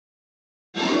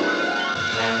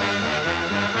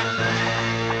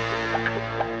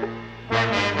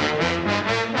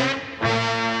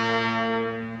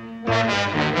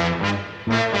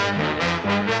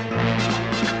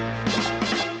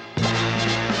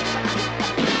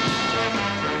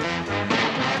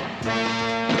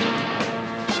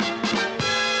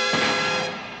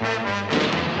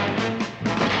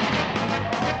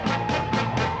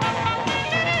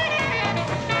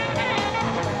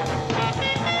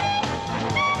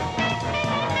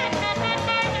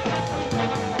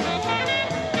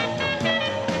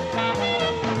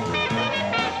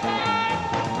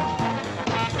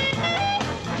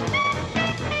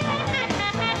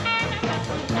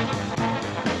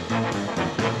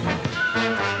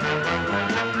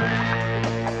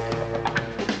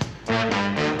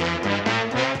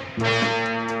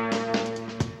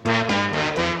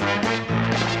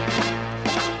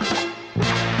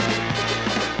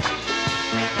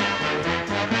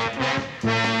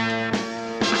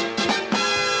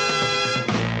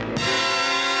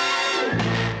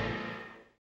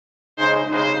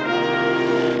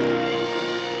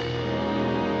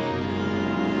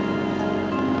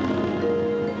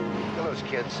those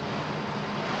kids.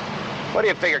 What do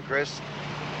you figure, Chris?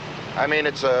 I mean,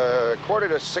 it's a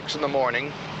 5:45 in the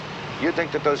morning. You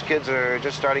think that those kids are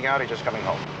just starting out or just coming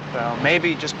home? Well,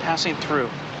 maybe just passing through.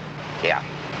 Yeah.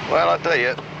 Well, I'll tell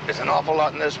you, there's an awful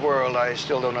lot in this world I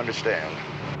still don't understand.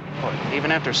 What,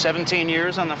 even after 17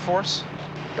 years on the force?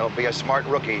 Don't be a smart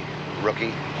rookie.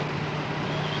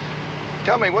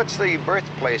 Tell me, what's the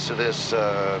birthplace of this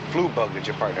flu bug that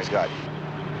your partner's got?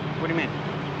 What do you mean?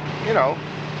 You know,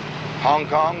 Hong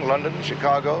Kong, London,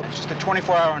 Chicago. It's just a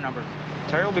 24-hour number.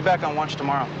 Terry will be back on watch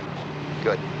tomorrow.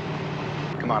 Good.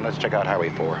 Come on, let's check out Highway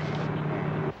 4.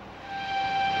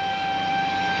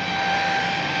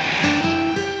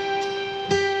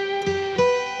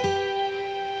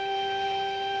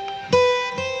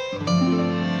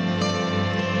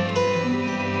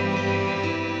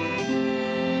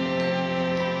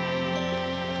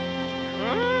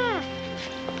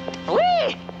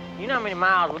 You know how many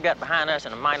miles we got behind us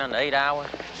in a mite under 8 hours?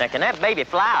 Now, can that baby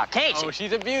fly or can't she? Oh,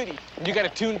 she's a beauty. You got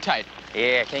it tuned tight.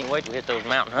 Yeah, can't wait to hit those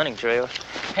mountain hunting trails.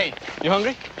 Hey, you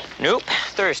hungry? Nope,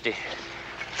 thirsty.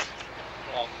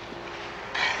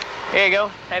 Here you go.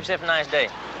 Have yourself a nice day.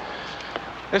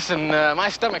 Listen, my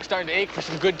stomach's starting to ache for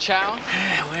some good chow.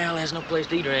 Well, there's no place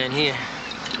to eat around here.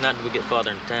 Not until we get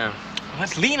farther into town. Well,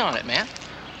 let's lean on it, man.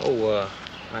 Oh,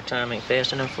 my time ain't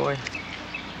fast enough for you?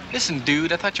 Listen,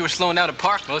 dude, I thought you were slowing down to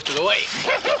park most of the way.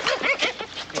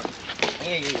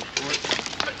 Here you go.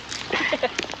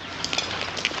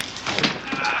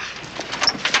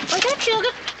 Wake up,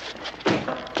 sugar.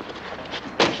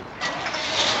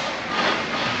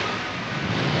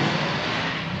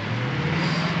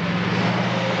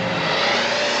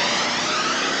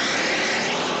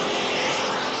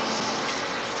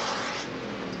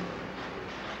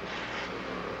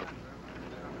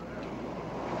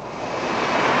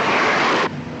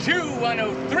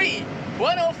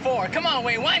 Come on,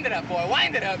 Wayne, wind it up, boy,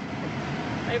 wind it up.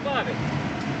 Hey, Bobby,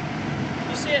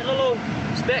 you see that little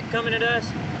speck coming at us?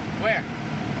 Where?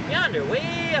 Yonder,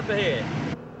 way up ahead.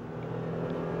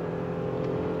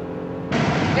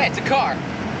 Yeah, it's a car.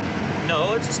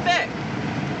 No, it's a speck.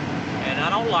 And I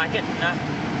don't like it, and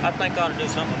I think I ought to do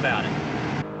something about it.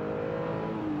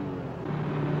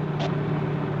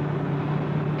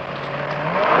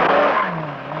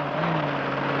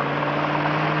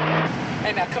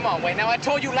 Hey, now, come on, Wayne. Now, I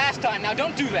told you last time. Now,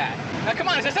 don't do that. Now, come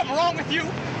on. Is there something wrong with you?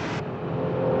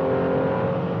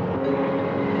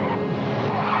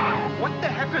 What the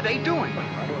heck are they doing?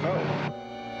 I don't know.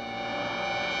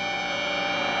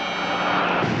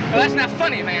 Well, that's not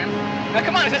funny, man. Now,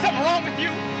 come on. Is there something wrong with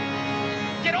you?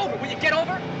 Get over. Will you get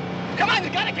over? Come on. You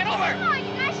gotta get over. Come on,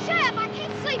 you guys. Shut up. I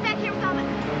can't sleep back here with all the...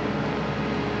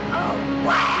 Oh,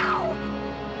 wow.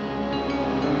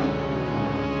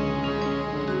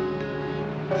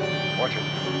 Watch it.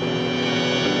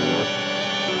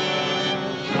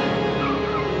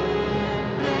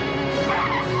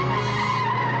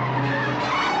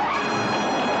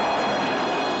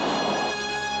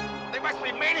 They must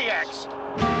be maniacs.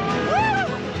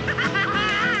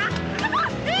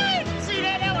 See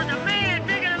that? That was a man.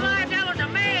 Bigger than life. That was a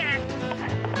man.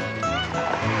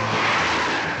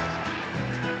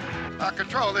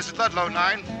 Control, this is Ludlow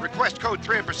 9. Request code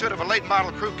 3 in pursuit of a late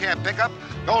model crew cab pickup.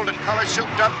 Golden color,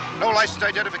 souped up. No license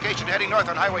identification, heading north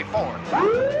on Highway 4. Plain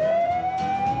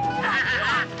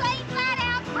flat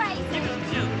out crazy.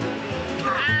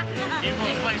 Didn't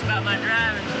want to place about my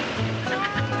driving. Come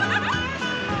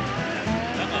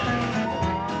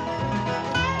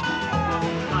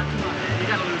on, you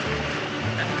gotta lose it.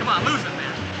 Come on, lose it,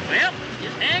 man. Well,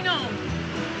 just hang on.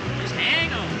 Just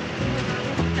hang on.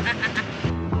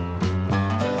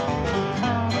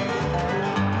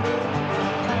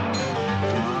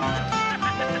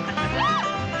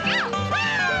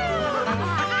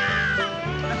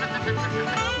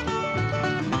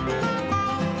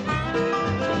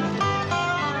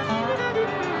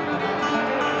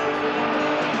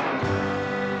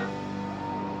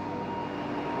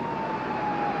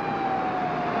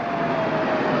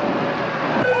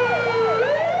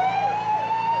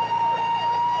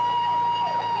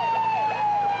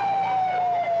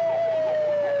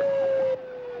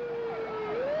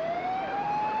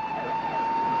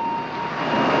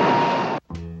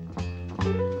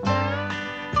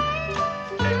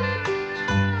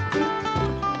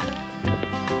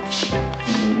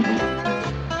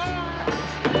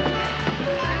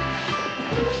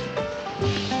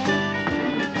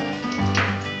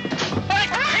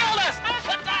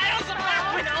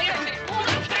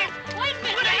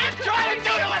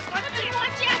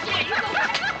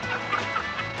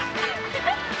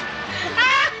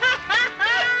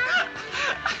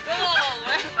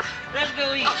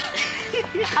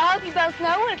 I hope you both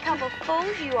know what a couple of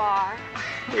fools you are.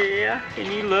 Yeah,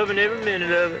 and you loving every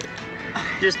minute of it.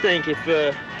 Just think, if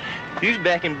you was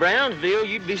back in Brownsville,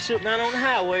 you'd be sitting out on the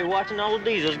highway watching all the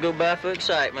diesels go by for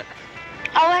excitement.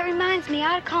 Oh, that reminds me,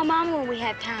 I ought to call Mama when we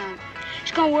have time.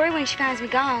 She's gonna worry when she finds me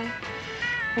gone.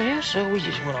 Yeah, so we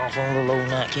just went off on a little old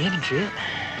night camping trip.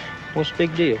 What's the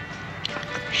big deal?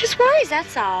 She just worries,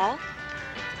 that's all.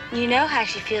 You know how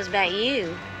she feels about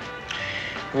you.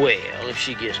 Well, if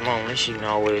she gets lonely, she can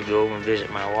always go over and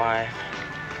visit my wife.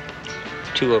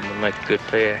 Two of them would make a good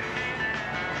pair.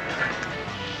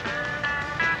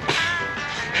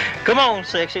 Come on,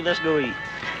 sexy, let's go eat.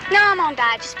 No, I'm on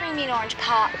diet. Just bring me an orange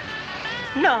pop.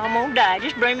 No, I'm gonna die.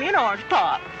 Just bring me an orange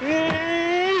pop.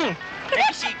 Ain't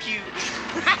she cute?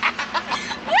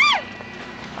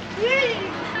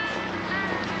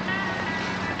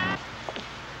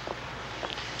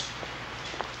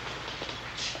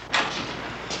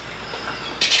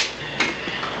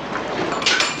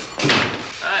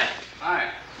 Hi.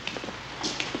 Hi.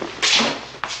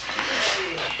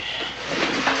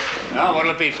 Now,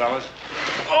 what'll it be, fellas?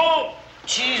 Oh,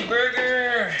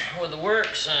 cheeseburger with the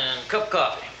works and a cup of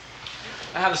coffee.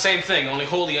 I have the same thing, only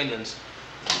hold the onions.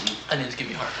 Onions give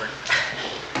me heartburn.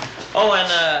 Oh,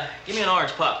 and give me an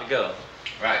orange pop to go.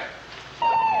 Right.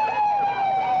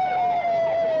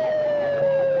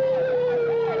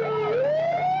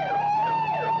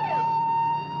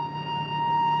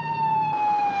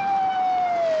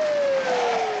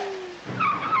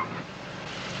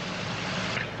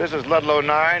 This is Ludlow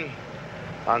 9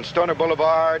 on Stoner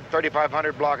Boulevard,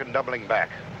 3500 block and doubling back.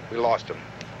 We lost him.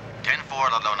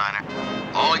 10-4, Ludlow Niner.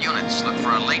 All units, look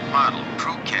for a late model,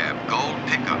 crew cab, gold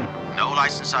pickup. No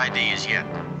license ID as yet.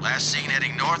 Last seen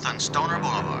heading north on Stoner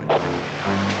Boulevard.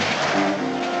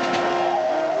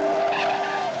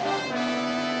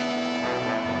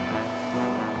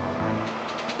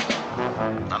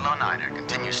 Ludlow Niner,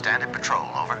 continue standard patrol,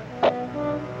 over.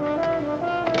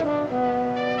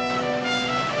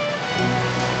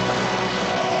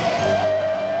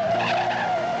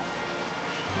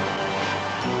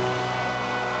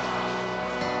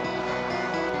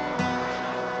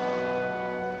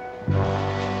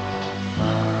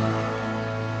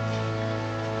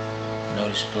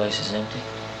 Notice the place is empty.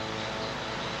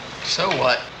 So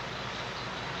what?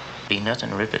 Be nothing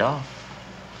to rip it off.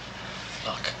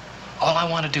 Look, all I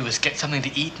want to do is get something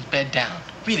to eat and bed down.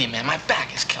 Really, man, my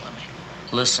back is killing me.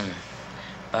 Listen,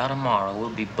 by tomorrow we'll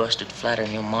be busted flatter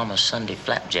than your mama's Sunday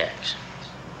flapjacks.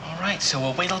 All right, so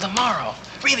we'll wait till tomorrow.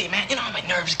 Really, man, you know how my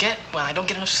nerves get when I don't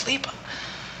get enough sleep.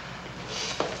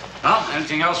 Well,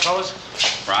 anything else, fellas?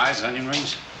 Fries, onion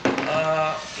rings?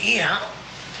 Yeah.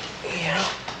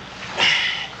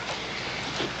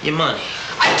 Your money.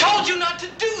 I told you not to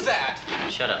do that!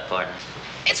 Shut up, partner.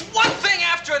 It's one thing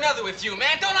after another with you,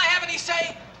 man. Don't I have any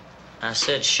say? I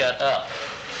said shut up.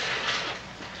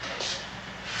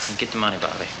 And get the money,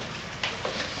 Bobby.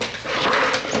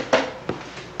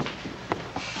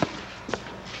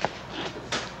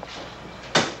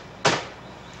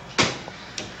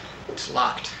 It's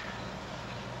locked.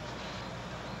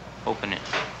 Open it.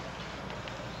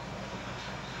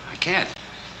 I can't.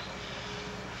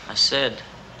 I said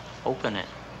open it.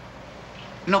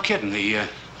 No kidding. The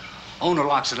owner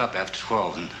locks it up after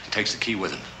 12 and takes the key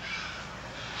with him.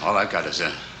 All I've got is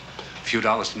a few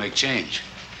dollars to make change.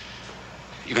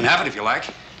 You can have it if you like.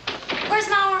 Where's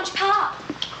my orange pop?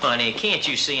 Honey, can't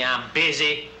you see I'm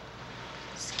busy?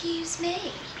 Excuse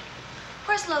me.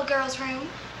 Where's the little girl's room?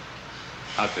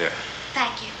 Out there.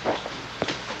 Thank you.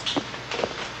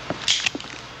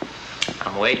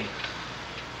 I'm waiting.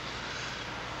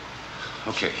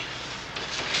 Okay.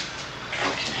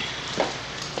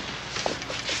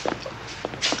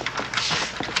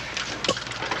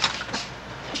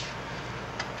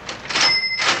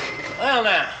 Well,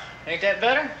 now, ain't that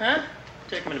better, huh?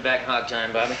 Take him in the back hog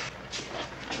time, Bobby.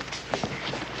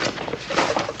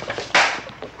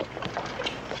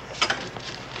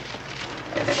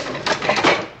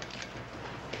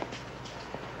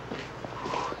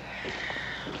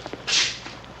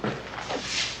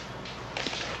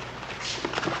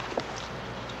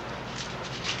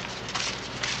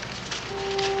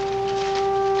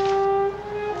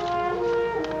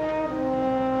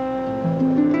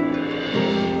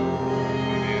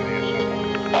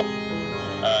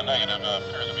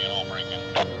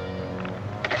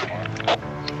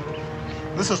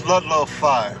 This is Ludlow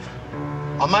 5.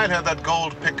 I might have that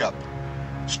gold pickup.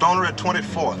 Stoner at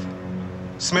 24th.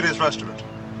 Smitty's restaurant.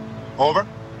 Over.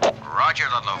 Roger,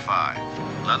 Ludlow 5.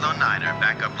 Ludlow 9er,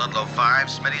 back up Ludlow 5,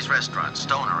 Smitty's restaurant,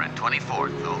 Stoner at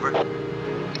 24th, over.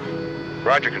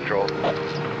 Roger, Control.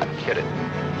 Hit it.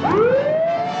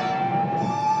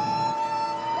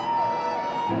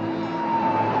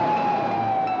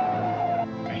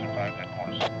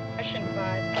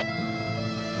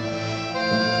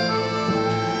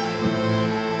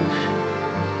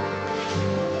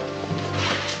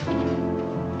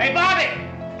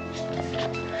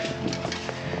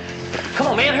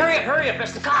 man, hurry up,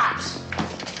 it's the cops.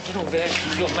 Get over there,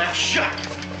 keep your mouth shut.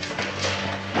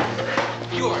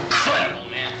 You're incredible,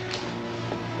 man.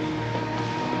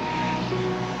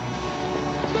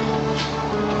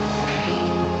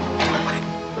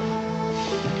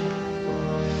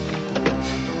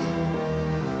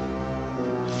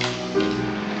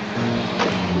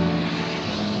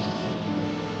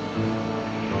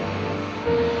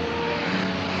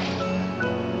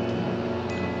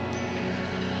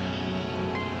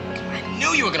 I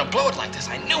knew you were gonna blow it like this.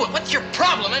 I knew it. What's your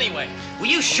problem anyway? Will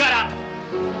you shut up?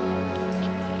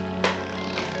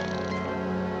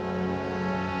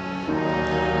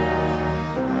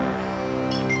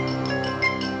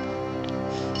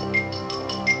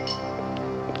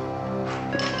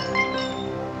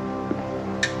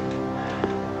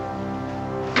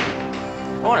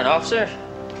 Morning, officer.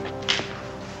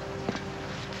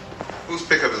 Whose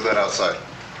pickup is that outside?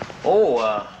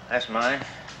 Oh, that's mine.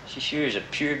 She sure is a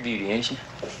pure beauty, ain't she?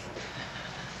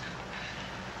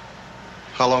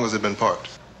 How long has it been parked?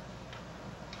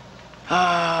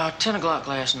 10 o'clock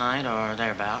last night or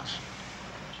thereabouts.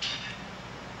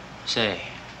 Say,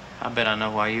 I bet I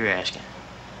know why you're asking.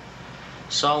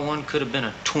 Saw one could have been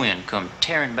a twin come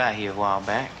tearing by here a while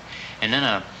back, and then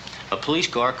a police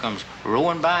car comes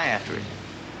roaring by after it.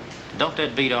 Don't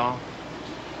that beat all?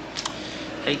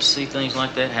 Hate to see things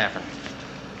like that happen.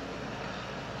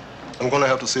 I'm going to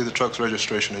have to see the truck's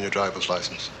registration and your driver's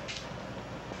license.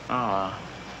 Oh,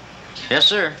 yes,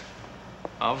 sir.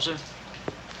 Officer.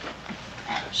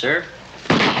 Sir?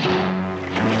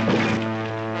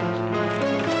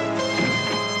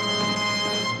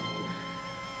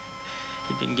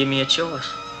 You didn't give me a choice.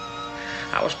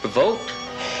 I was provoked.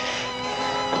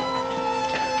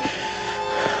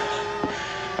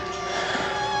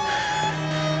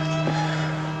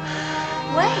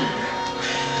 Wayne.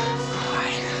 All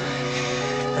right.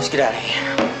 Let's get out of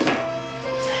here.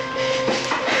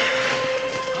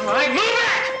 All right, move it!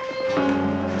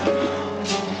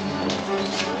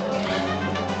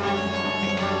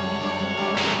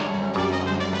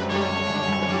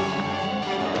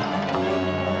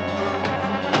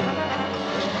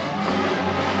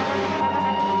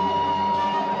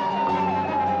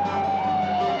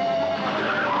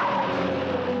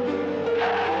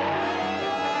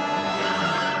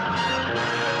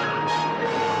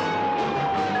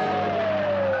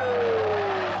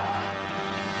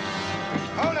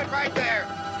 Hold it right there.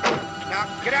 Now,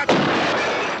 get out.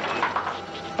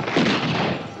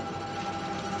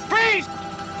 Freeze!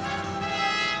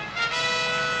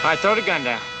 All right, throw the gun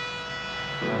down.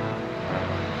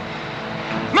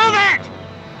 Move it!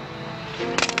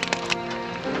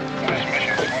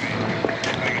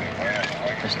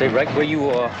 Stay right where you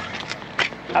are.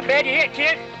 How bad you hit,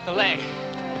 kid? The leg.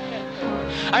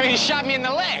 I mean, he shot me in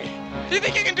the leg. Do you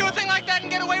think you can do a thing like that and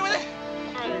get away with it?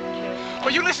 Well,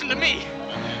 you listen to me.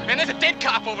 And there's a dead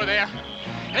cop over there.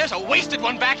 And there's a wasted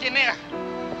one back in there.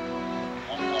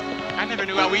 I never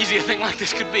knew how easy a thing like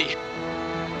this could be.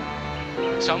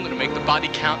 So I'm gonna make the body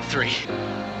count 3.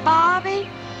 Bobby?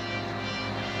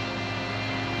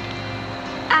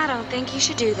 I don't think you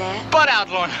should do that. Butt out,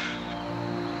 Lorna.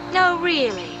 No,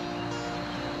 really.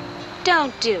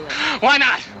 Don't do it. Why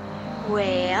not?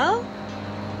 Well,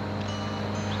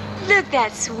 look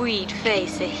that sweet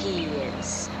face of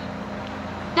his.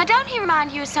 Now, don't he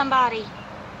remind you of somebody?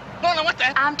 Lorna, what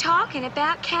the? I'm talking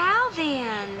about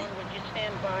Calvin.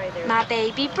 My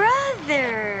baby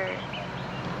brother.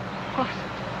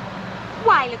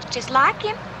 Why, he looks just like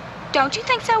him. Don't you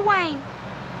think so, Wayne?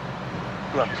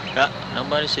 Look,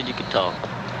 nobody said you could talk.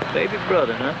 Baby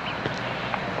brother, huh?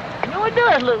 You know, it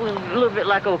does look a little bit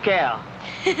like old Cal.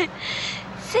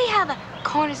 See how the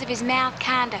corners of his mouth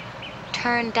kind of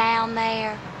turned down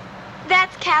there?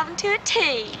 That's Calvin to a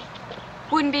T.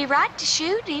 Wouldn't be right to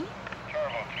shoot him.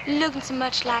 Looking so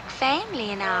much like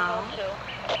family and all.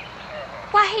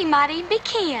 Why, he might even be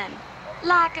kin.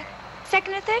 Like a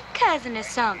second or third cousin or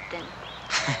something.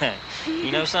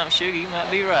 You know something, Sugar? You might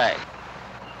be right.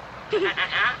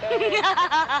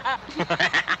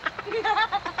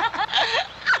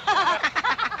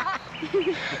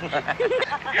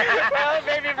 Well,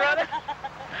 baby brother,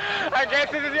 I guess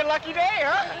this is your lucky day,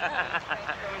 huh?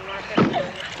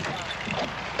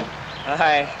 All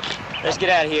right, let's get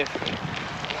out of here.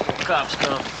 Cops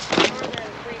come.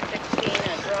 Northern 316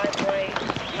 at driveway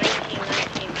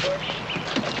 1919 Bush.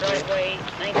 Driveway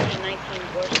 1919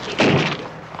 Bush.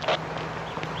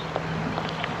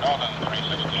 Northern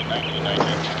 316,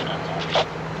 1919.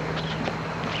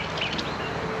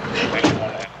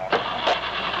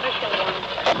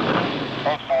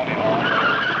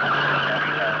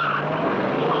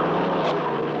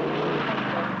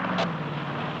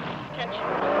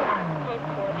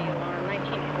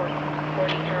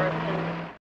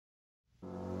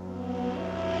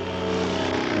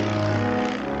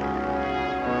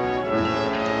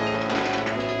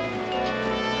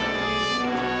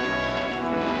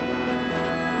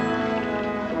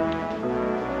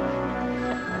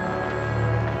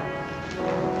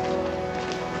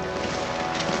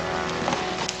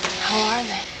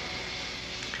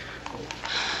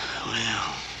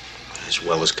 Well, as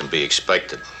well as can be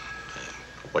expected.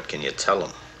 What can you tell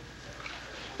them?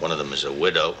 One of them is a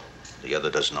widow. The other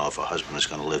doesn't know if her husband is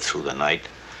going to live through the night.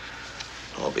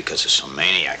 All because of some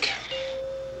maniac.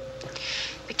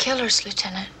 The killers,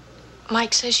 Lieutenant.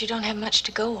 Mike says you don't have much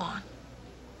to go on.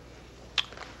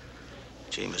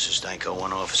 Gee, Mrs. Danko,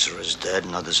 one officer is dead,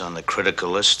 another's on the critical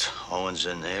list. Owen's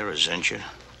in there, is injured.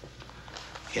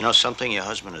 You know something? Your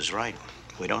husband is right.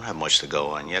 We don't have much to go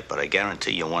on yet, but I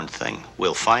guarantee you one thing.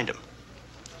 We'll find him.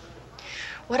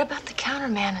 What about the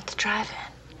counterman at the drive-in?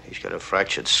 He's got a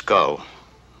fractured skull.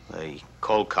 They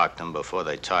cold-cocked him before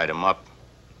they tied him up.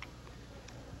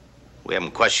 We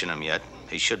haven't questioned him yet.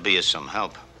 He should be of some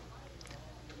help.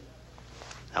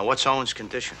 Now, what's Owen's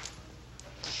condition?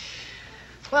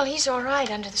 Well, he's all right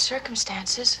under the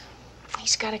circumstances.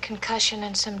 He's got a concussion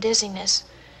and some dizziness.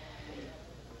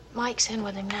 Mike's in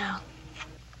with him now.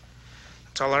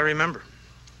 That's all I remember.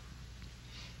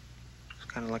 It's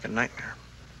kind of like a nightmare.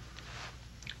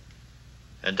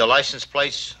 And the license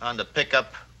plates on the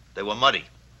pickup, they were muddy.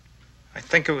 I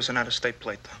think it was an out-of-state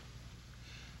plate,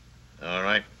 though. All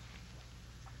right.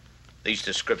 These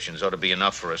descriptions ought to be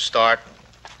enough for a start.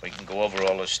 We can go over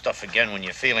all this stuff again when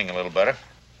you're feeling a little better.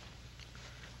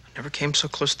 I never came so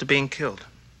close to being killed.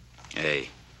 Hey,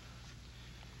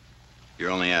 you're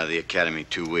only out of the academy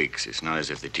 2 weeks. It's not as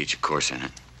if they teach a course in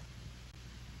it.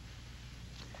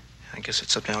 I guess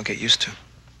it's something I'll get used to.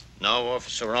 No,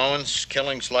 Officer Owens,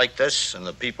 killings like this and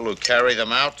the people who carry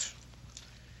them out,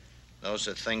 those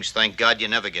are things, thank God, you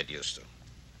never get used to.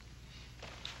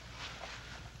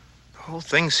 The whole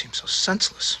thing seems so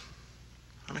senseless,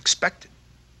 unexpected.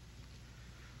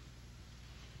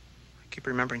 I keep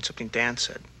remembering something Dan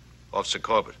said. Officer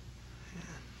Corbett. Yeah.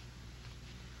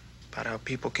 About how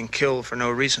people can kill for no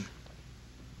reason.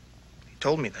 He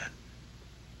told me that.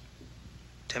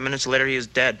 10 minutes later, he is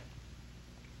dead.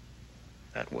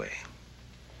 That way.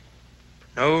 For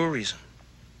no reason.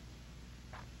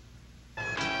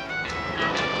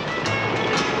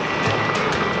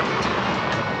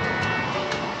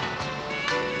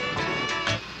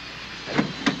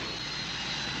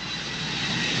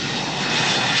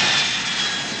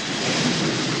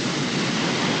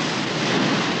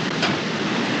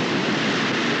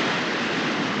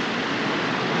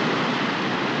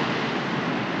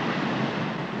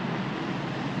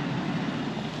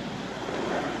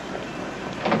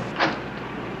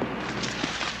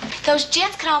 Those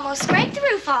jets could almost scrape the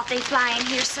roof off. They fly in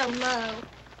here so low.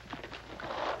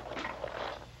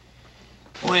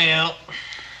 Well,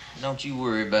 don't you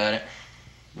worry about it.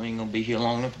 We ain't gonna be here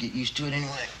long enough to get used to it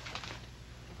anyway.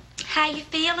 How you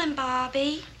feeling,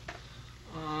 Bobby?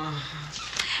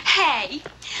 Hey,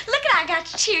 look what I got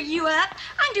to cheer you up.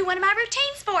 I can do one of my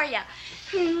routines for you.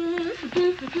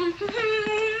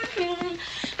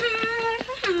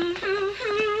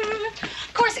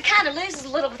 Of course, it kind of loses a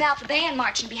little without the band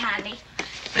marching behind me.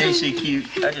 Ain't she cute?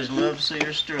 I just love to see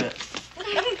her strut.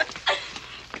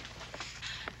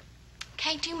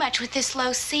 Can't do much with this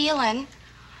low ceiling.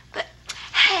 But,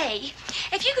 hey,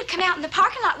 if you could come out in the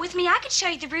parking lot with me, I could show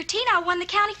you the routine I won the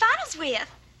county finals with.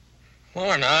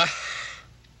 Lorna.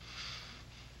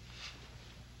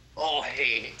 Oh,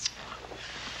 hey.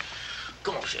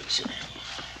 Come on, Sugar, sit down.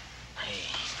 Hey,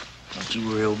 don't you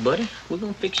worry, old buddy. We're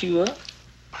gonna fix you up.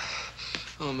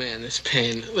 Oh, man, this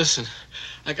pain. Listen,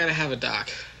 I gotta have a doc.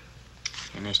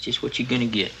 And that's just what you're gonna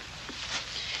get.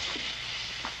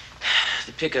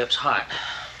 The pickup's hot.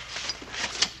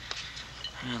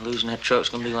 Losing that truck's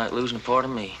gonna be like losing a part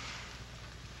of me.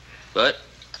 But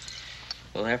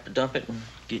we'll have to dump it and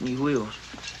get new wheels.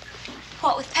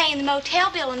 What with paying the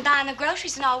motel bill and buying the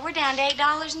groceries and all, we're down to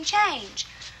 $8 and change.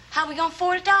 How we gonna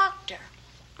afford a doctor?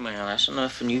 Well, that's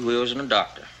enough for new wheels and a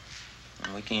doctor.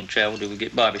 And we can't travel till we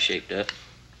get Bobby shaped up.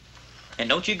 And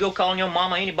don't you go calling your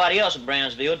mama or anybody else in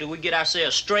Brownsville till we get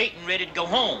ourselves straight and ready to go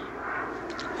home.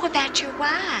 What about your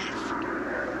wife?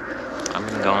 I've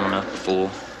been gone enough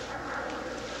before.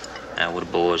 Out with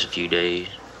the boys a few days.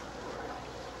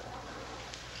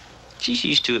 She's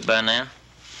used to it by now.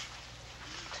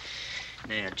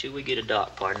 Now, until we get a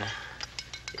doc, partner,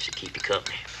 this will keep you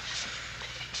company.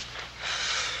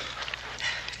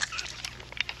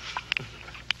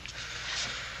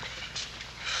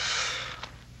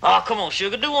 Oh, come on,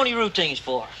 Sugar. Do one of your routines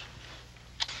for us.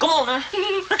 Come on now.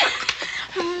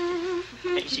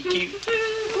 Ain't she cute?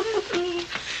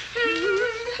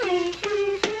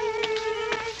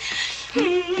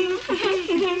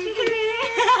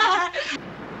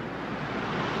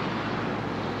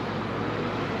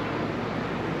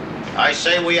 I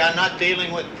say we are not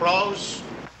dealing with pros.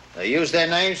 They use their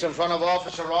names in front of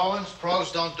Officer Owens.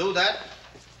 Pros don't do that.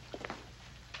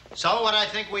 So what I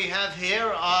think we have here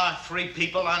are 3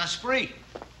 people on a spree.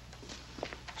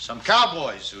 Some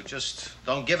cowboys who just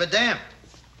don't give a damn.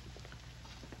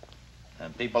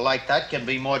 And people like that can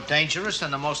be more dangerous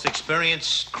than the most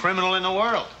experienced criminal in the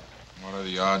world. What are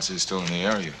the odds they're still in the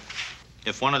area?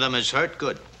 If one of them is hurt,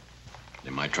 good. They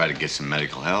might try to get some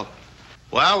medical help.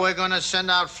 Well, we're going to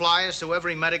send out flyers to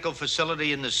every medical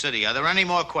facility in the city. Are there any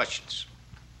more questions?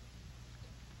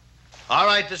 All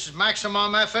right, this is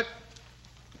maximum effort.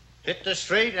 Hit the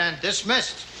street and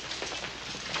dismissed.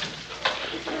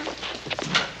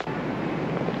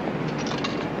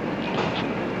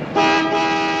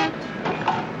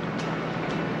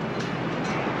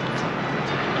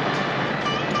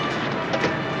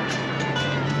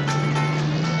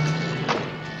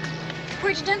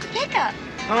 Where'd you dump the pickup?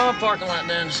 Oh, parking lot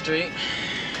down the street.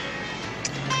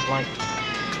 It's like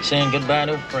saying goodbye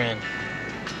to a friend.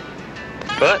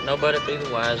 But nobody will be the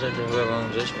wiser to whoever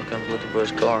owns this one comes looking for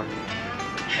his car.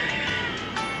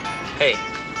 Hey,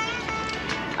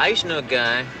 I used to know a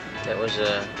guy that was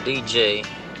a DJ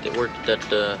that worked at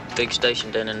that big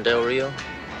station down in Del Rio.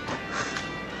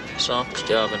 Softest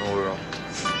job in the world.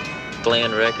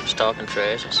 Playing records, talking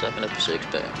trash, and sucking up a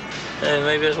six-pack. Hey,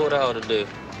 maybe that's what I ought to do.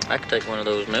 I could take one of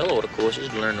those mail order courses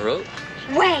to learn the ropes.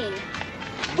 Wayne,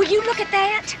 will you look at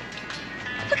that?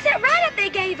 Look at that write-up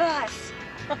they gave us.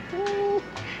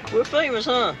 We're famous,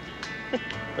 huh?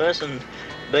 Us and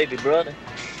baby brother.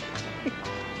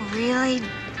 Really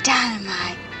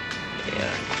dynamite.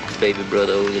 Yeah, baby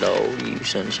brother owes it all to you,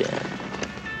 sunshine.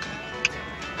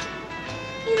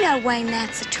 You know, Wayne,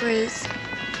 that's the truth.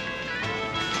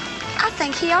 I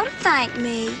think he ought to thank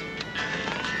me.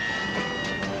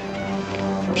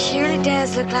 Purely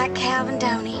does look like Calvin,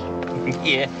 don't he?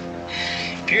 Yeah,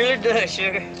 purely does,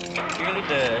 sugar. Purely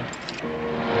does.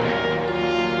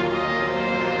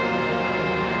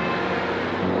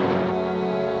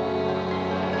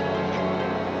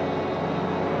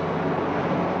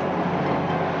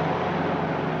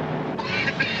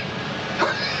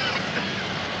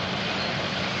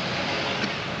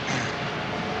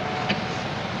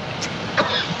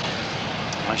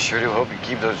 I sure do hope you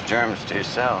keep those germs to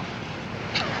yourself.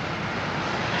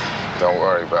 Don't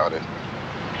worry about it.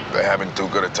 They're having too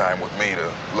good a time with me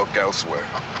to look elsewhere.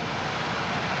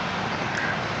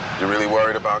 You really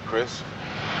worried about Chris?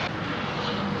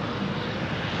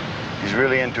 He's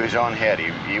really into his own head.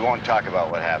 He won't talk about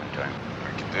what happened to him.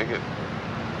 I can dig it.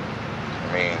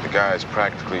 I mean, the guy's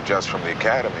practically just from the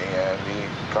academy, and he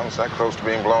comes that close to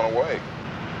being blown away.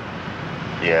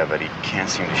 Yeah, but he can't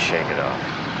seem to shake it off.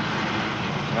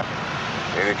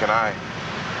 Neither can I.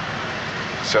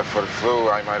 Except for the flu,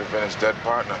 I might have been his dead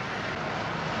partner.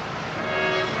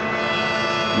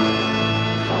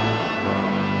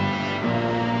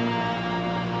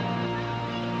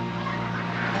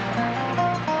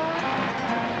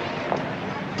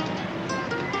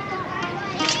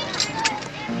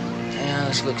 Yeah,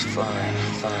 this looks fine,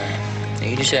 fine.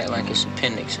 You just act like it's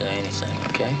appendix or anything,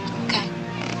 okay? Okay.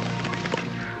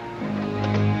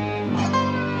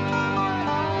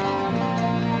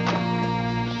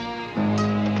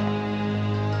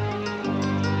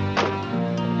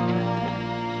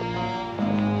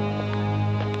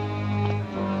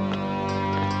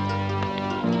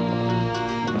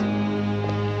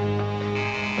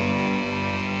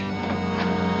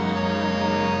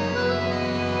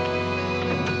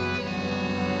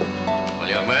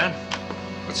 Young man,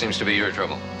 what seems to be your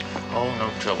trouble? Oh, no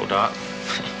trouble, Doc.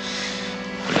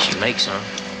 At least you make some.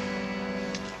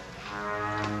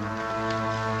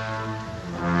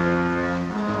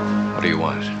 What do you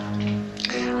want?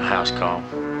 A house call.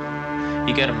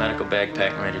 You got a medical bag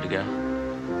packed and ready to go?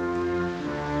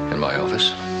 In my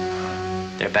office?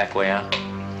 They're back way out.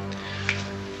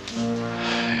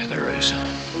 Yeah, there is.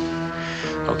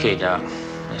 Okay, Doc.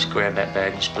 Let's grab that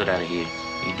bag and split out of here.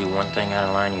 You do one thing out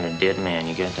of line, you're a dead man.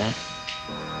 You get that?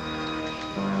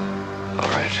 All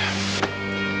right.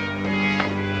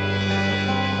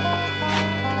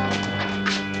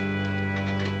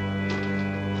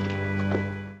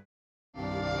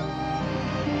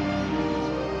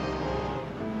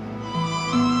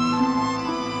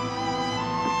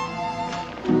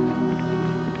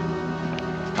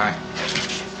 Hi.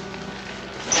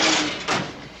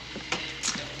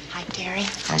 Hi, Terry.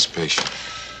 How's the patient?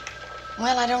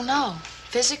 Well, I don't know.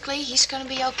 Physically, he's going to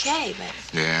be okay, but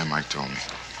Yeah, Mike told me.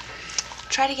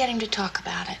 try to get him to talk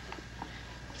about it.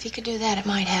 If he could do that, it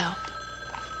might help.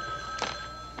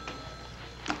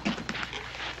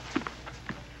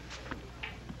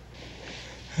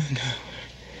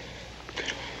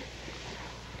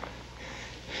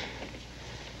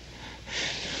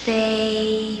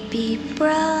 Baby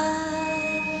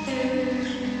brother,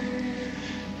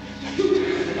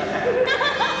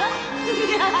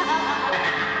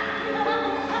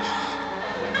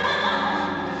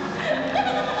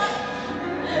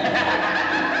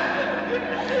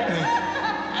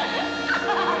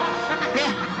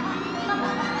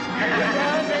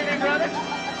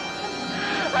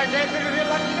 Today's been a real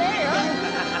lucky day, huh?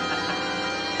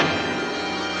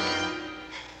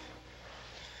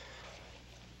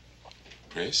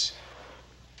 Chris?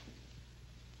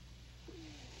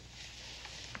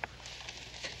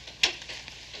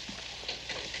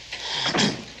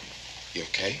 You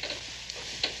okay?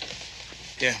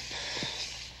 Yeah.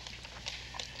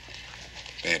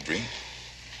 Bad dream?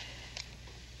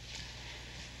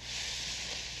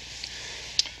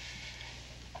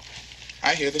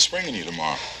 I hear they're springing you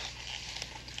tomorrow.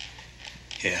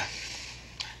 Yeah.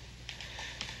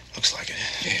 Looks like it.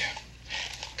 Yeah.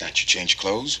 Got you change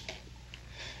clothes.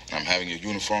 I'm having your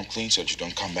uniform cleaned so that you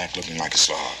don't come back looking like a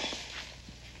slob.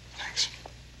 Thanks.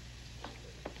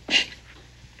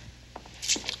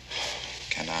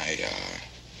 Can I,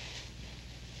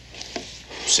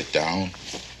 sit down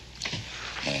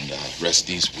and rest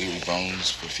these weary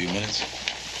bones for a few minutes?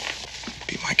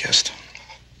 Be my guest.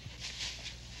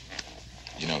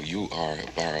 You know, you are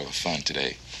a barrel of fun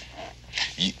today.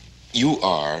 You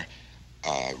are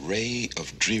a ray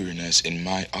of dreariness in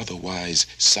my otherwise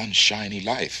sunshiny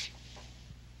life.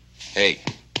 Hey,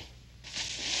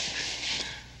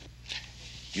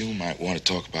 you might want to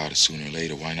talk about it sooner or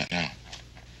later. Why not now?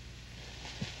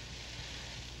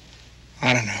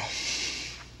 I don't know.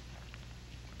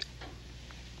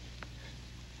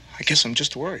 I guess I'm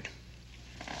just worried.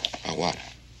 About what?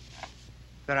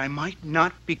 That I might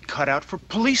not be cut out for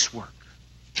police work.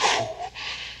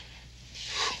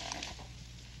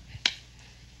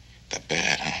 That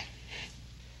bad, huh?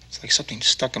 It's like something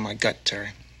stuck in my gut,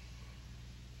 Terry.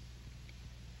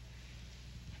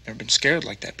 Never been scared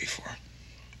like that before.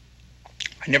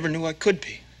 I never knew I could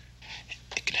be.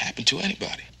 It can happen to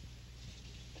anybody.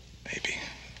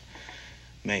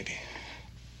 Maybe.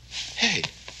 Hey,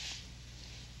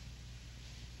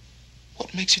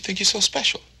 what makes you think you're so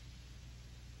special?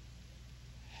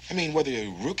 I mean, whether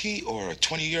you're a rookie or a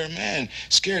 20-year man,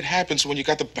 scared happens when you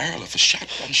got the barrel of a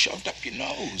shotgun shoved up your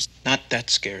nose. Not that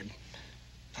scared.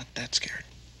 Not that scared.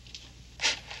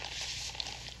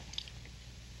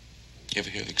 You ever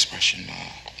hear the expression,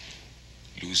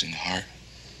 losing the heart?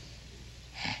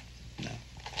 Huh? No.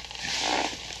 Yeah.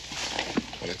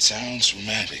 Well, it sounds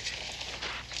romantic,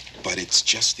 but it's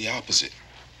just the opposite.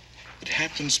 It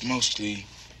happens mostly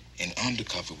in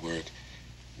undercover work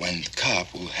when the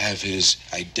cop will have his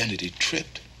identity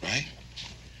tripped, right?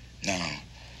 Now,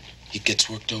 he gets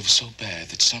worked over so bad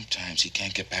that sometimes he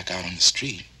can't get back out on the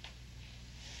street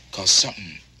because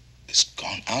something has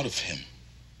gone out of him.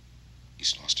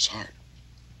 He's lost his heart.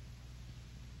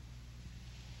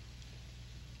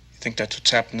 You think that's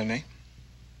what's happened to me?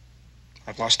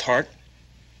 I've lost heart?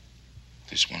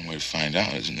 There's one way to find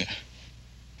out, isn't there?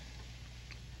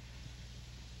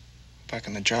 Back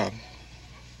on the job.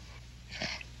 Yeah.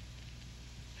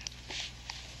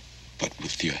 But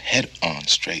with your head on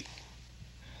straight.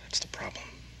 That's the problem.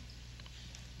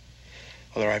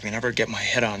 Whether I can ever get my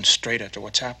head on straight after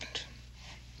what's happened.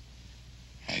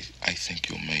 I think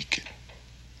you'll make it.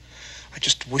 I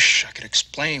just wish I could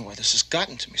explain why this has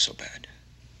gotten to me so bad.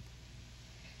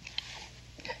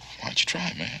 Why don't you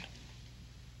try, man?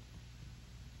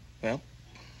 Well,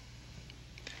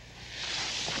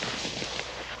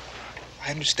 I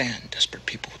understand desperate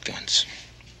people with guns.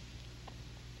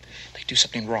 They do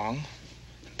something wrong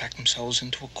and back themselves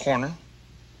into a corner,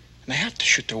 and they have to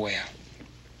shoot their way out.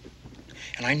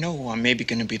 And I know I'm maybe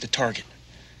going to be the target.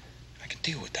 I can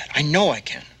deal with that. I know I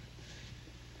can.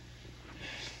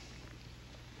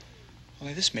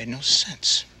 Only this made no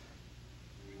sense.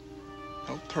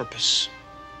 No purpose.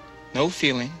 No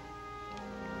feeling.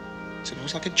 So it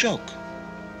was like a joke.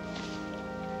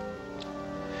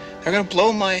 They're gonna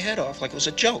blow my head off like it was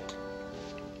a joke.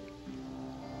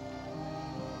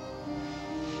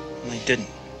 And they didn't.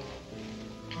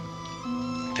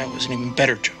 That was an even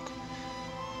better joke.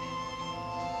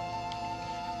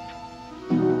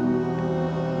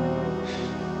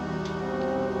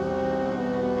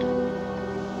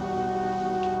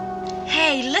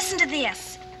 Hey, listen to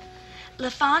this. La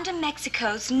Fonda,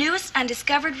 Mexico's newest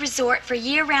undiscovered resort for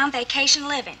year-round vacation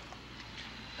living.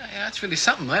 Yeah, that's really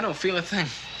something. I don't feel a thing.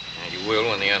 Yeah, you will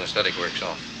when the anesthetic works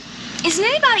off. Isn't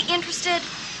anybody interested?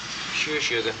 Sure,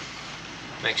 sugar.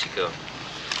 Mexico.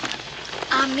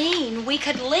 I mean, we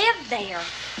could live there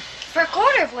for a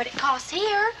quarter of what it costs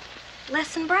here.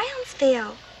 Less than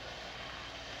Brownsville.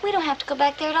 We don't have to go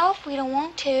back there at all if we don't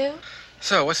want to.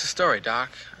 So, what's the story, Doc?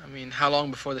 I mean, how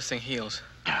long before this thing heals?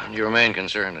 Your main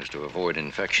concern is to avoid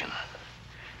infection.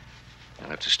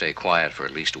 You'll have to stay quiet for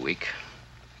at least a week,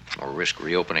 or risk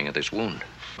reopening of this wound.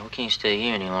 We can't stay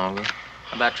here any longer.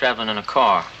 How about traveling in a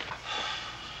car?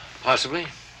 Possibly,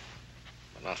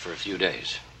 but not for a few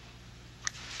days.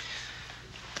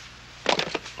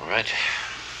 All right.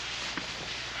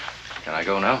 Can I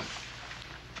go now?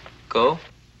 Go?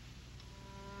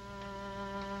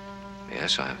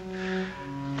 Yes,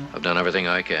 I've done everything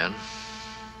I can.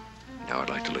 Now I'd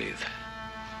like to leave.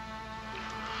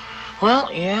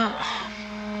 Well, yeah.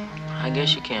 I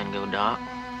guess you can go, Doc.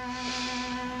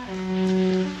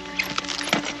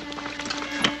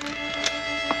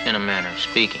 In a manner of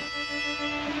speaking.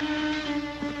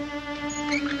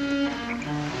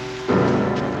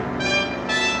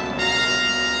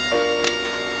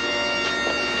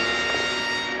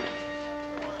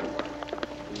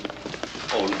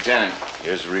 Oh, Lieutenant,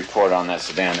 here's a report on that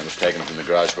sedan that was taken from the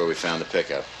garage where we found the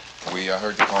pickup. We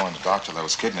heard the call on the doctor that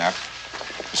was kidnapped.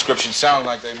 Descriptions sound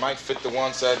like they might fit the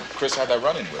ones that Chris had that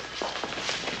run-in with.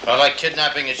 Well, that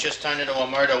kidnapping has just turned into a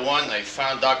murder one. They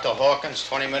found Dr. Hawkins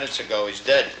 20 minutes ago. He's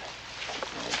dead.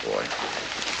 Oh, boy.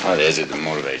 What is it that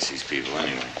motivates these people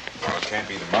anyway? Well, it can't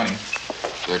be the money.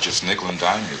 They're just nickel and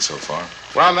diming it so far.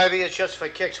 Well, maybe it's just for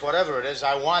kicks. Whatever it is,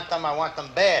 I want them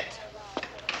bad.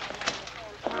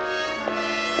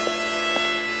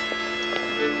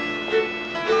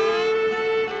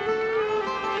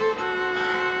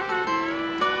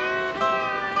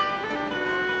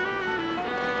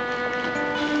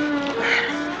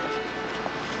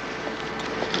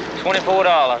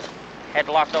 $24. Had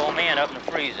to lock the old man up in the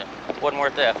freezer. Wasn't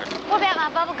worth the effort. What about my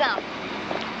bubble gum?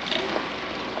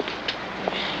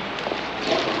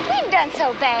 We ain't done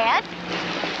so bad.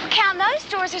 Counting those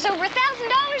stores, there's over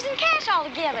 $1,000 in cash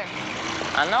altogether.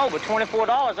 I know, but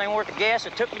 $24 ain't worth the gas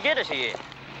it took to get us here.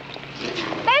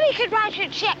 Maybe you could write you a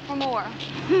check for more.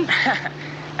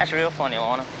 That's real funny,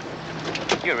 Lorna.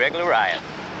 You're a regular riot.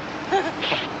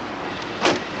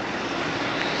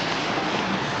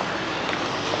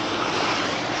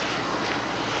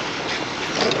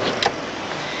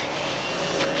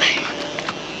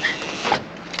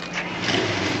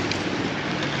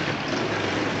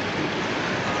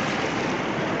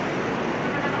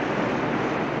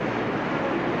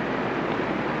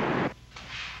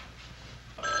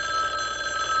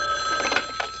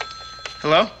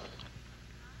 Hello?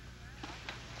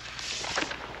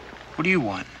 What do you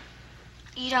want?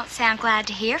 You don't sound glad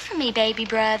to hear from me, baby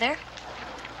brother.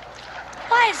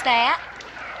 Why is that?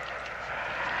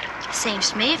 Seems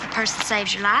to me if a person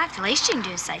saves your life, the least you can do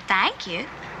is say thank you.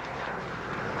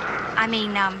 I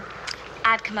mean,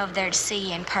 I'd come over there to see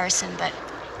you in person, but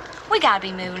we gotta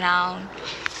be moving on.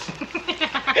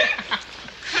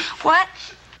 What?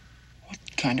 What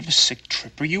kind of a sick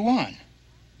trip are you on?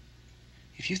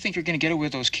 If you think you're gonna get away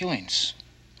with those killings,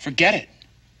 forget it.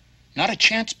 Not a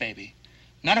chance, baby.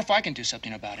 Not if I can do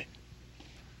something about it.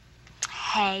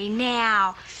 Hey,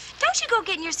 now, don't you go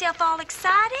getting yourself all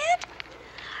excited.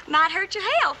 Might hurt your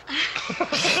health.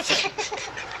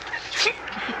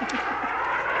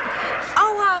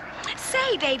 Oh,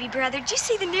 say, baby brother, did you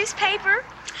see the newspaper?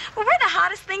 Well, we're the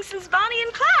hottest thing since Bonnie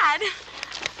and Clyde.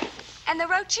 And they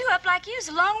wrote you up like you was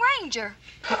a Lone Ranger.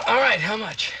 All right, how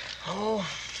much? Oh,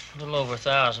 a little over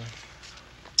 1,000.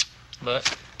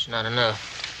 But it's not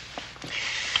enough.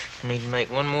 I need to make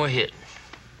one more hit.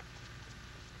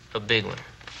 A big one.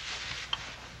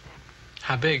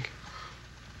 How big?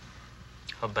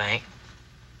 A bank.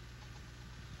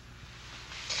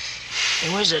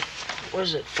 Hey, where's that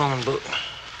phone book?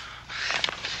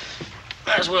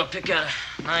 Might as well pick out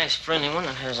a nice, friendly one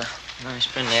that has a nice,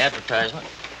 friendly advertisement.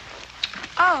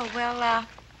 Oh, well,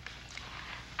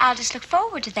 I'll just look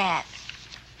forward to that.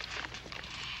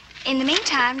 In the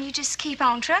meantime, you just keep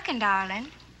on trucking, darling.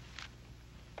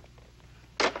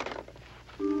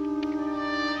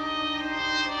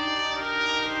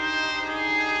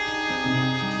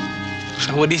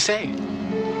 So what'd he say?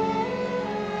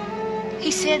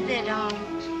 He said that,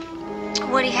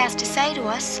 what he has to say to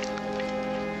us,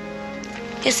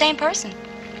 the same person.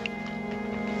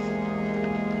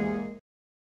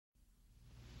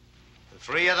 The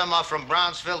three of them are from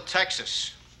Brownsville,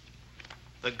 Texas.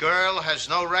 The girl has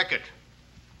no record.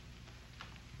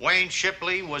 Wayne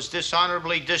Shipley was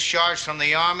dishonorably discharged from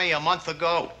the Army a month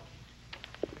ago.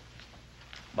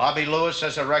 Bobby Lewis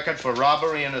has a record for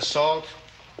robbery and assault.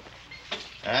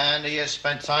 And he has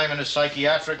spent time in a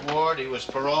psychiatric ward. He was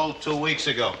paroled 2 weeks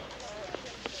ago.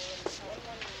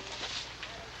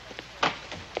 The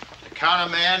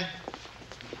counterman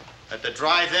at the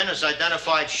drive-in has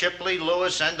identified Shipley,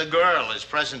 Lewis, and the girl as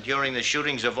present during the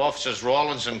shootings of Officers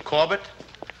Rawlins and Corbett.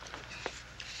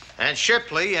 And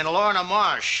Shipley and Lorna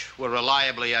Marsh were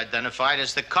reliably identified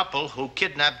as the couple who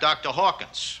kidnapped Dr.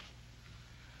 Hawkins.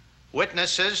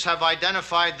 Witnesses have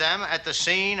identified them at the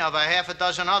scene of a half a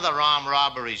dozen other armed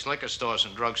robberies, liquor stores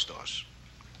and drugstores.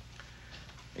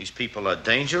 These people are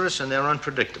dangerous and they're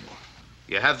unpredictable.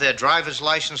 You have their driver's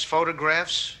license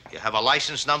photographs. You have a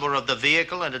license number of the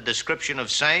vehicle and a description of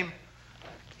same.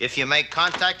 If you make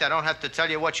contact, I don't have to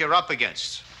tell you what you're up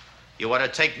against. You ought to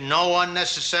take no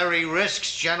unnecessary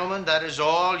risks, gentlemen. That is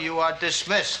all. You are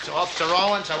dismissed. Officer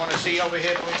Owens, I want to see you over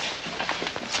here, please.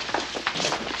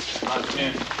 Come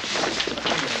in.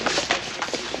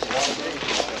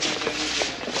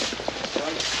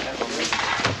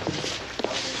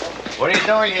 What are you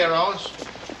doing here, Owens?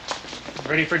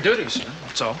 Ready for duty, sir.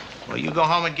 That's all. Well, you go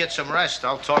home and get some rest.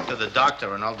 I'll talk to the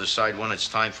doctor, and I'll decide when it's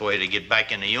time for you to get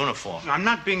back in the uniform. I'm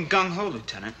not being gung-ho,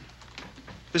 Lieutenant.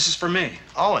 This is for me.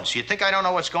 Owens, you think I don't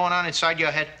know what's going on inside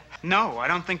your head? No, I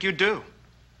don't think you do.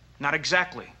 Not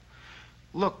exactly.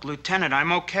 Look, Lieutenant,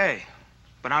 I'm okay.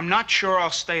 But I'm not sure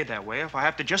I'll stay that way if I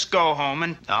have to just go home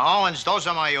and... Now, Owens, those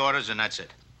are my orders, and that's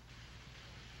it.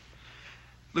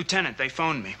 Lieutenant, they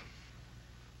phoned me.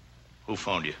 Who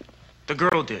phoned you? The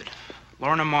girl did.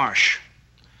 Lorna Marsh.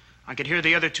 I could hear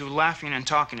the other two laughing and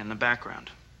talking in the background.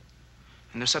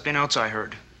 And there's something else I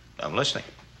heard. I'm listening.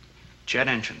 Jet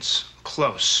engines.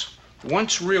 Close.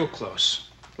 Once real close.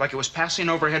 Like it was passing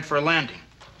overhead for a landing.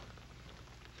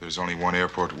 There's only one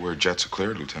airport where jets are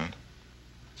cleared, Lieutenant.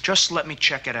 Just let me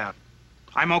check it out.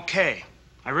 I'm okay.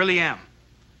 I really am.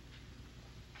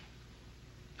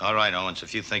 All right, Owens,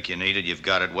 if you think you need it, you've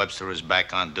got it. Webster is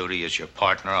back on duty as your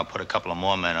partner. I'll put a couple of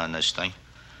more men on this thing.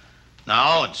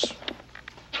 Now, Owens,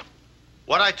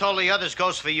 what I told the others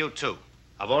goes for you, too.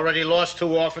 I've already lost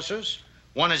 2 officers.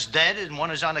 One is dead and one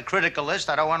is on the critical list.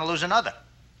 I don't want to lose another.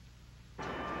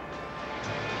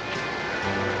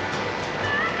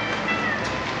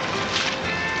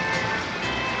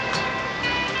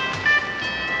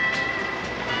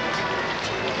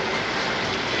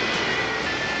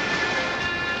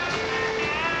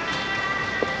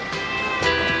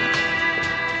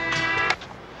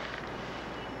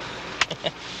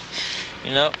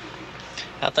 You know,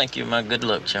 I think you're my good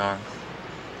luck charm.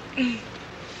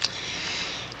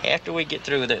 After we get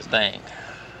through with this thing,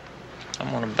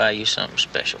 I'm gonna buy you something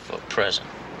special for a present.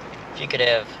 If you could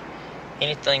have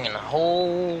anything in the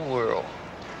whole world,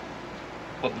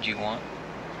 what would you want?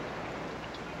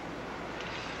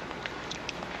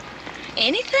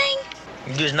 Anything?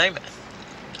 You just name it.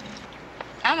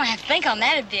 I'm gonna have to think on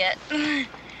that a bit.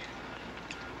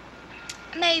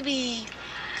 Maybe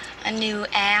a new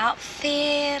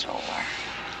outfit or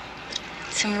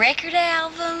some record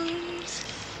albums.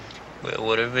 Well,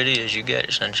 whatever it is, you got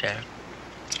it, sunshine.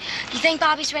 You think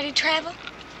Bobby's ready to travel?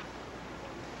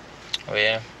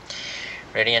 Well,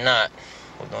 ready or not,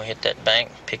 we're gonna hit that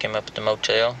bank, pick him up at the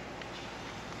motel,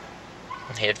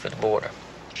 and head for the border.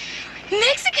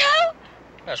 Mexico?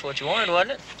 That's what you wanted,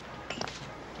 wasn't it?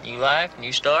 You like, and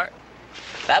you start.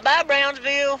 Bye-bye,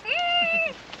 Brownsville.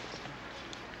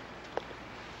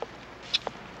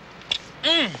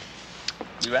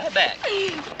 Be right back.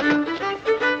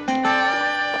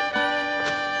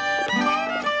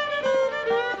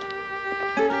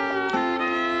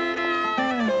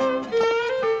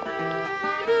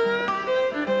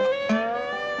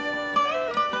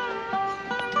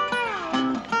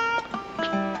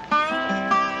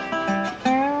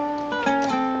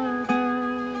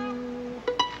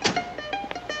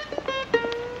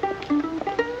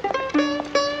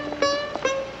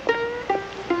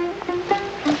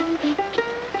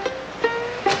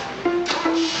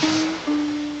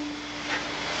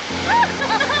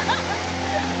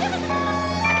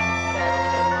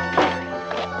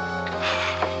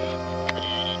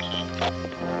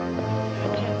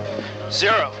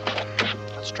 Zero.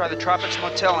 Let's try the Tropics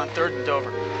Motel on 3rd and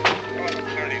Dover.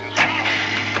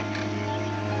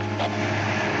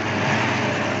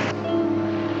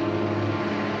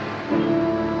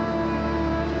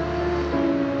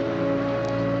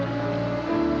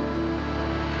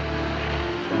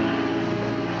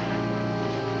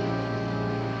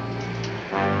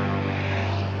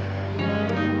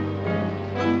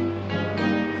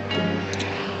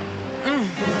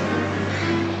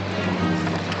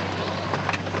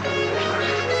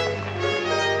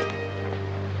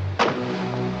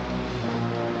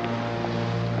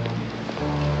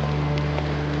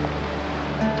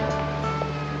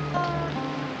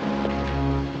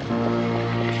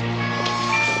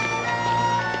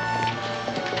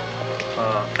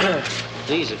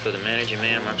 These are for the manager,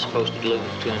 ma'am. I'm supposed to deliver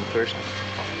them to him first.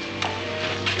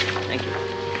 Thank you.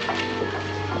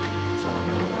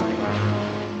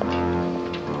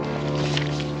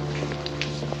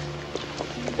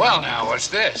 Well, now, what's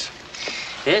this?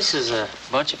 This is a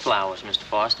bunch of flowers, Mr.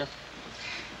 Foster.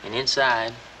 And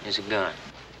inside is a gun.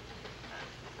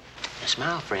 Now,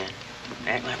 smile, friend.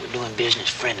 Act like we're doing business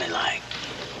friendly-like.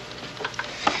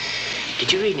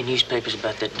 Did you read in the newspapers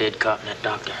about that dead cop and that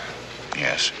doctor?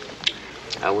 Yes.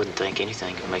 I wouldn't think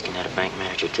anything of making that a bank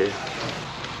manager, too.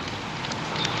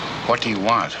 What do you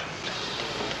want?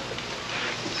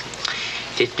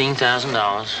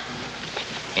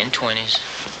 $15,000 in 20s,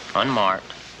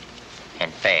 unmarked,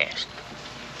 and fast.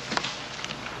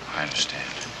 I understand.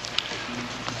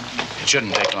 It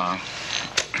shouldn't take long.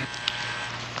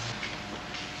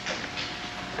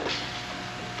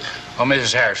 Oh,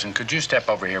 Mrs. Harrison, could you step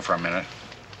over here for a minute?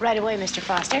 Right away, Mr.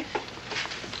 Foster.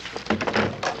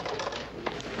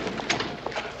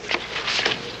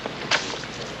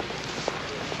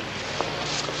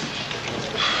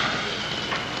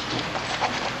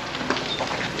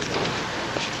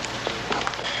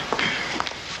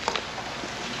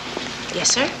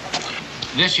 Yes, sir?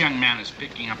 This young man is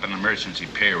picking up an emergency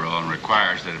payroll and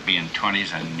requires that it be in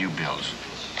 20s and new bills.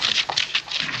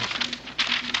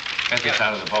 That gets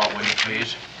out of the vault, will you,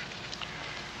 please?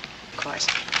 Of course.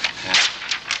 Yeah.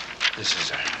 This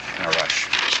is in a rush.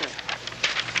 Sure.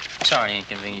 Sorry to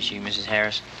inconvenience you, Mrs.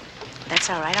 Harris. That's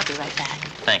all right. I'll be right back.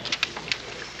 Thank you.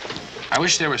 I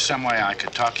wish there was some way I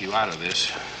could talk you out of this.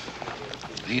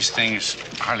 These things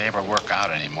hardly ever work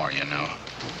out anymore, you know.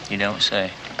 You don't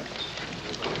say.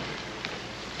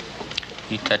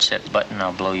 You touch that button,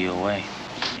 I'll blow you away.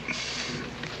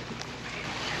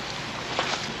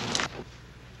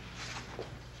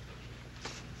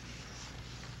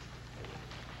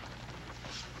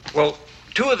 Well,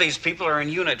 2 of these people are in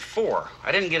Unit 4.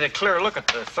 I didn't get a clear look at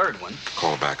the third one.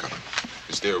 Call back on him.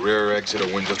 Is there a rear exit or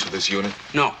window to this unit?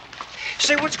 No.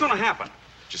 Say, what's going to happen?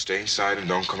 Just stay inside and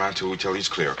don't come out till we tell you it's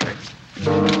clear, okay?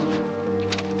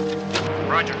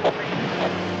 Roger.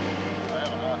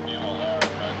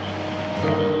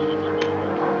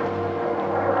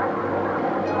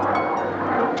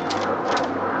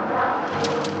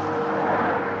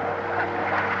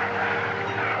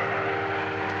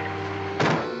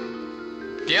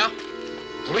 Yeah?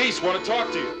 Police want to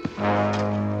talk to you.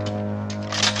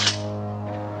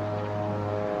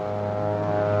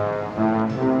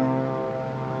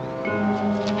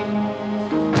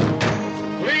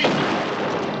 Police!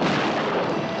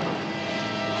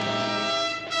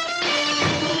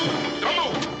 Don't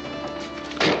move!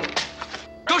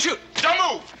 Don't shoot! Don't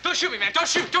move! Don't shoot me, man. Don't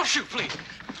shoot. Don't shoot, please.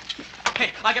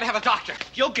 Hey, I gotta have a doctor.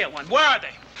 You'll get one. Where are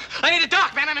they? I need a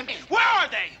doc, man. Where are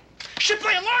they?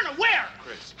 Shipley and Lerner, where?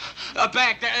 Chris. A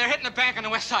bank. They're hitting a bank on the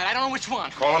west side. I don't know which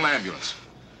one. Call an ambulance.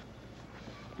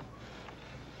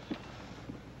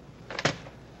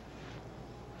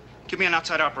 Give me an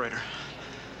outside operator.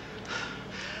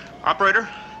 Operator,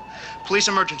 police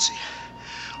emergency.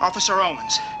 Officer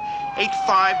Owens,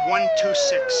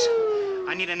 85126.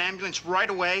 I need an ambulance right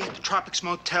away at the Tropics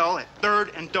Motel at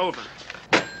 3rd and Dover.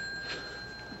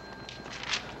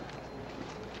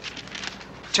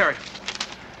 Terry.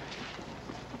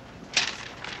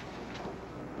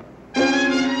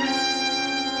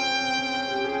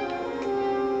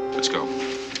 Let's go.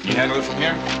 You handle it from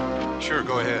here? Sure,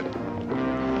 go ahead.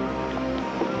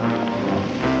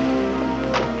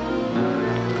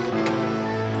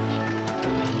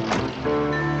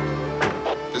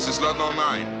 This is Ludlow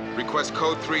 9. Request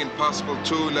code 3 and possible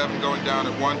 211 going down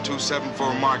at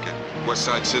 1274 Market,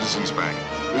 Westside Citizens Bank.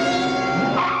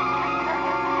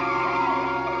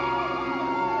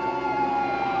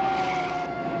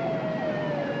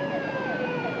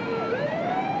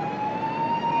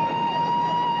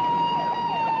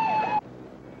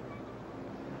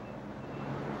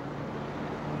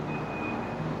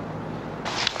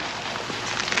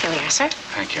 Here we are, sir.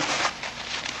 Thank you.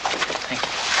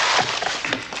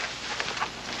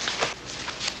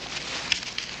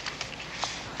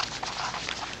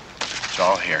 It's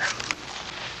all here.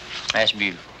 That's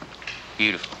beautiful.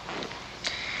 Beautiful.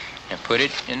 Now put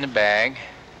it in the bag,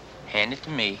 hand it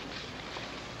to me,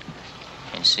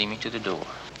 and see me to the door.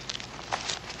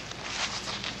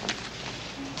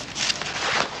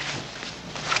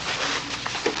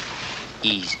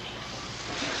 Easy.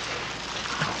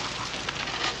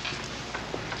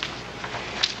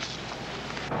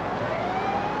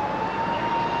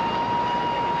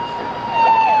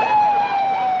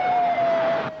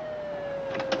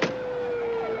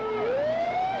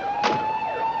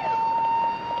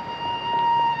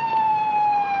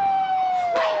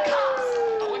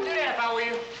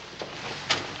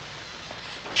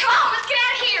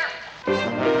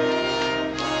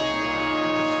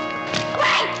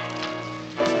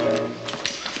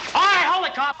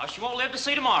 Or she won't live to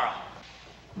see tomorrow.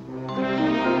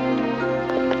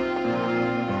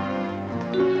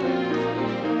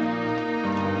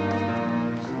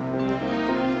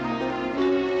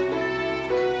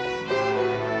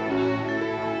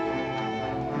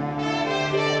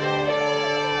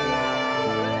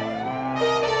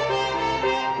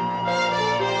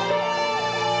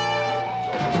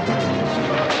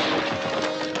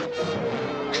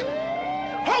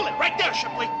 there,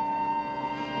 Shipley.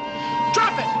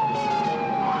 Drop it!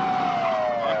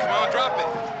 Come on, drop it.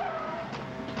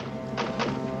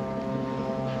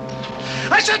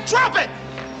 I said drop it!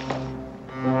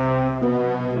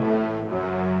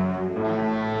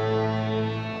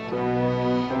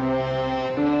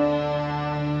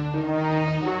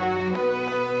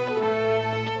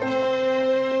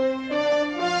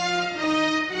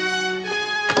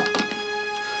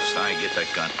 Stein, get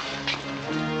that gun.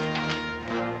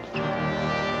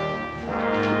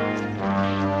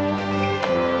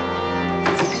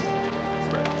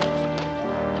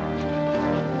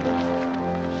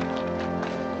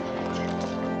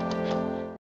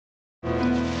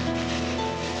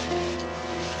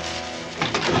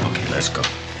 Let's go.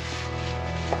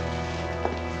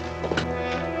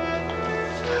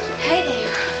 Hey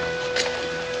there.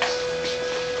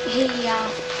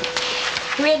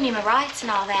 He read me my rights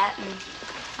and all that, and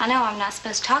I know I'm not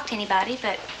supposed to talk to anybody,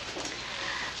 but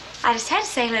I just had to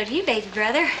say hello to you, baby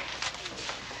brother.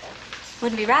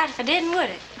 Wouldn't be right if I didn't, would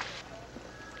it?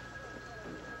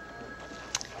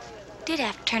 Did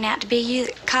have to turn out to be you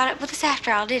that caught up with us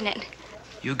after all, didn't it?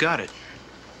 You got it.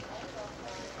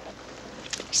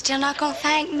 Still not gonna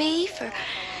thank me for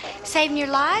saving your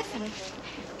life and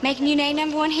making you a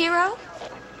 #1 hero?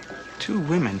 2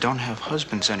 women don't have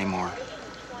husbands anymore.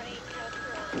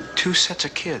 2 sets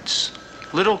of kids,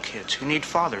 little kids who need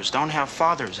fathers, don't have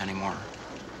fathers anymore.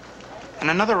 And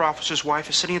another officer's wife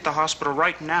is sitting at the hospital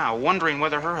right now wondering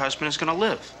whether her husband is going to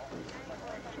live.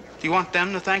 Do you want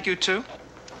them to thank you too?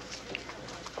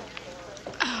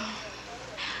 Oh,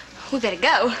 we better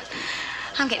go.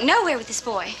 I'm getting nowhere with this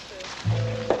boy.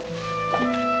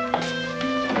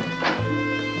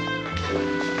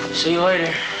 See you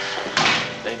later,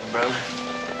 baby brother.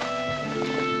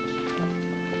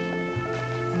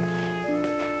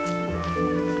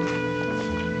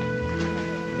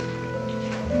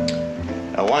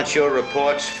 I want your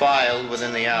reports filed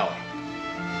within the hour.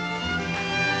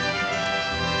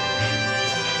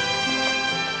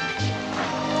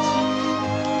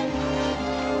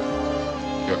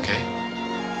 You okay?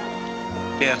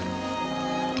 Yeah,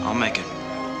 I'll make it.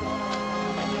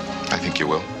 I think you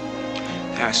will.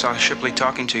 Yeah, I saw Shipley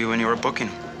talking to you when you were booking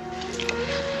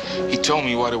him. He told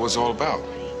me what it was all about.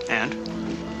 And?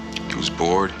 He was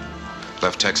bored,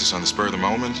 left Texas on the spur of the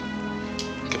moment,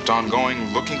 kept on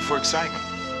going, looking for excitement.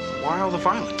 Why all the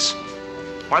violence?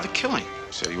 Why the killing?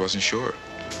 Said he wasn't sure.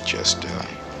 Just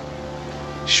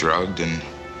shrugged and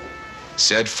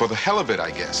said, for the hell of it, I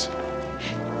guess.